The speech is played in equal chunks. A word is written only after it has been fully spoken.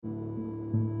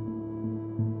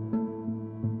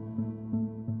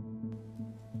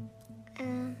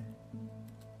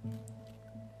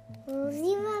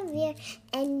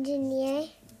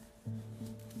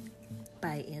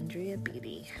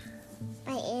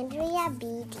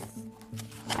diabetes.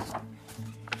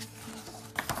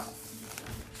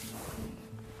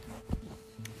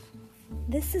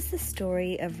 This is the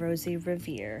story of Rosie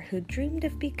Revere, who dreamed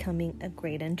of becoming a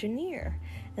great engineer.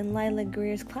 In Lila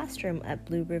Greer's classroom at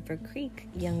Blue River Creek,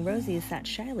 young Rosie sat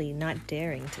shyly, not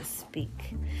daring to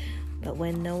speak. But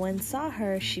when no one saw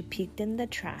her, she peeked in the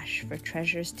trash for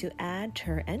treasures to add to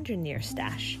her engineer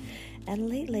stash. And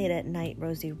late at night,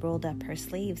 Rosie rolled up her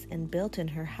sleeves and built in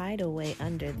her hideaway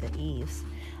under the eaves.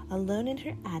 Alone in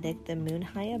her attic, the moon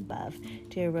high above,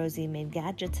 dear Rosie made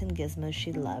gadgets and gizmos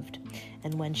she loved.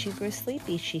 And when she grew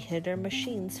sleepy, she hid her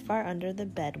machines far under the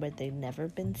bed where they'd never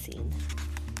been seen.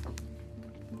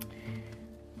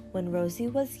 When Rosie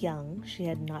was young, she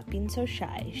had not been so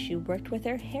shy. She worked with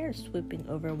her hair swooping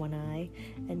over one eye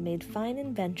and made fine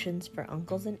inventions for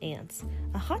uncles and aunts,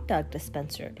 a hot dog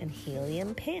dispenser and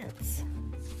helium pants.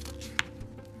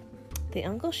 The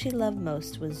uncle she loved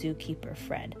most was zookeeper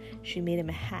Fred. She made him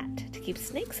a hat to keep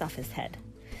snakes off his head,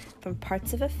 from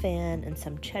parts of a fan and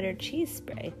some cheddar cheese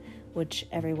spray, which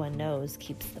everyone knows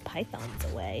keeps the pythons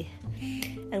away.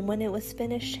 And when it was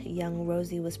finished, young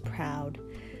Rosie was proud.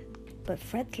 But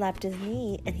Fred slapped his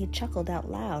knee, and he chuckled out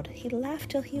loud. He laughed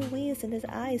till he wheezed, and his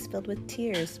eyes filled with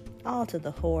tears, all to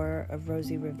the horror of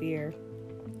Rosie Revere,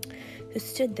 who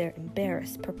stood there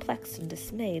embarrassed, perplexed, and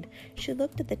dismayed. She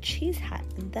looked at the cheese hat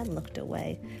and then looked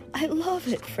away. "I love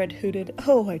it," Fred hooted.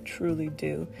 "Oh, I truly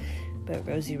do." But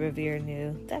Rosie Revere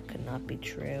knew that could not be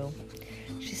true.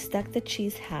 She stuck the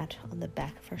cheese hat on the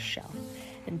back of her shelf,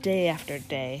 and day after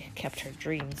day kept her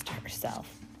dreams to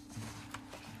herself.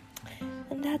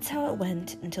 And that's how it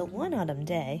went until one autumn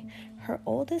day, her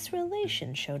oldest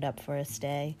relation showed up for a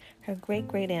stay, her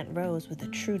great-great-aunt Rose with a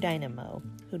true dynamo,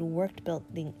 who'd worked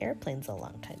building airplanes a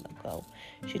long time ago.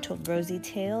 She told Rosie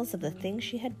tales of the things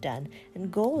she had done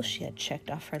and goals she had checked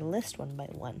off her list one by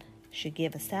one. She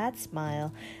gave a sad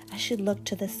smile as she looked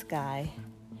to the sky.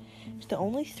 "The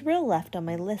only thrill left on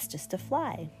my list is to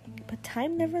fly, but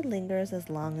time never lingers as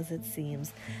long as it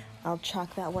seems. I'll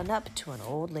chalk that one up to an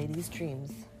old lady's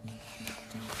dreams."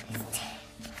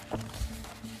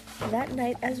 That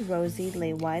night, as Rosie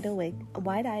lay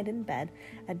wide-eyed in bed,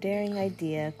 a daring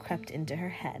idea crept into her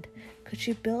head. Could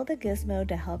she build a gizmo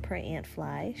to help her aunt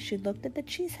fly? She looked at the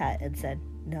cheese hat and said,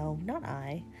 "No, not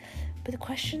I." But the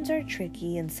questions are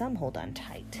tricky and some hold on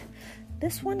tight.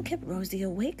 This one kept Rosie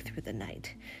awake through the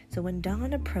night. So when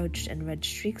dawn approached and red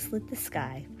streaks lit the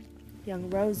sky, young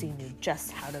Rosie knew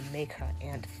just how to make her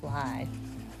aunt fly.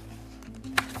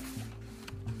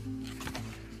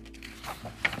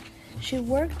 She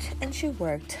worked and she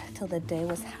worked till the day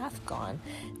was half gone,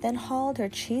 then hauled her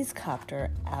cheese copter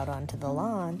out onto the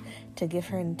lawn to give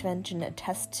her invention a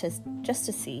test just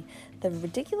to see the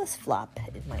ridiculous flop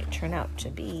it might turn out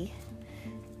to be.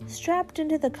 Strapped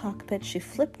into the cockpit, she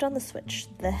flipped on the switch.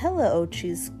 The Hello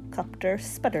cheese copter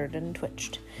sputtered and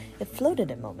twitched. It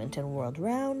floated a moment and whirled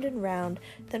round and round,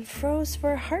 then froze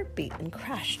for a heartbeat and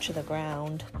crashed to the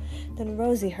ground. Then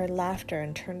Rosie heard laughter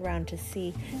and turned round to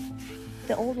see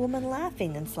the old woman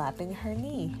laughing and slapping her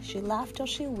knee. She laughed till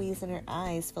she wheezed and her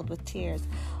eyes filled with tears,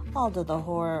 all to the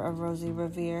horror of Rosie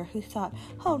Revere, who thought,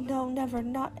 "Oh no, never,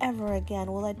 not ever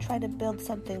again will I try to build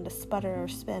something to sputter or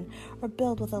spin, or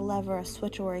build with a lever, a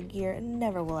switch, or a gear, and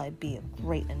never will I be a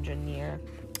great engineer."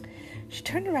 She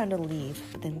turned around to leave,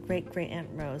 but then Great-Great-Aunt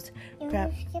Rose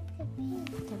grabbed...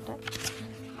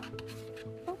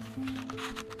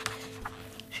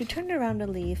 She turned around to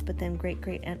leave, but then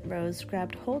Great-Great-Aunt Rose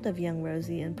grabbed hold of young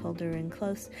Rosie and pulled her in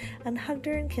close and hugged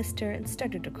her and kissed her and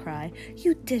started to cry.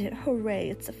 "You did it! Hooray!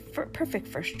 It's a perfect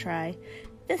first try.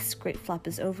 This great flop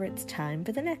is over. It's time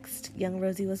for the next." Young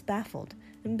Rosie was baffled,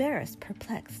 embarrassed,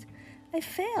 perplexed. "I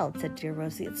failed," said dear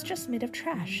Rosie. "It's just made of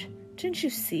trash. Didn't you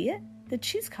see it? The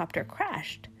cheese copter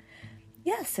crashed."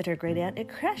 "Yes," said her great aunt, "it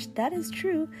crashed, that is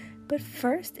true. But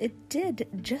first it did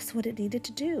just what it needed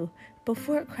to do.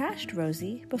 Before it crashed,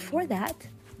 Rosie, before that,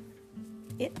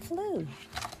 it flew."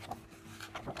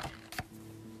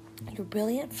 "Your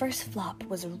brilliant first flop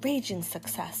was a raging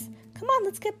success. Come on,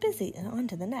 let's get busy and on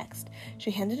to the next."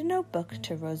 She handed a notebook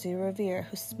to Rosie Revere,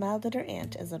 who smiled at her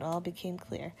aunt as it all became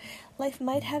clear. Life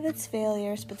might have its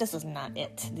failures, but this is not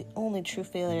it. The only true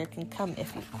failure can come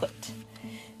if you quit.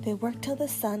 They worked till the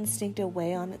sun sneaked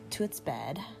away on to its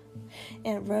bed.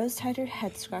 Aunt Rose tied her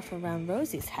headscarf around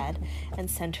Rosie's head and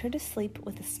sent her to sleep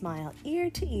with a smile ear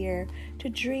to ear to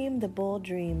dream the bold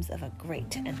dreams of a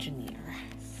great engineer.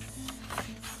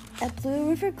 At Blue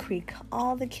River Creek,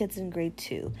 all the kids in grade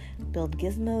 2 build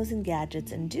gizmos and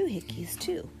gadgets and doohickeys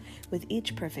too. With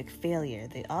each perfect failure,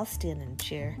 they all stand and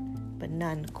cheer, but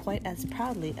none quite as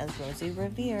proudly as Rosie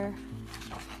Revere.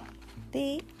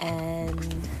 The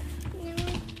end.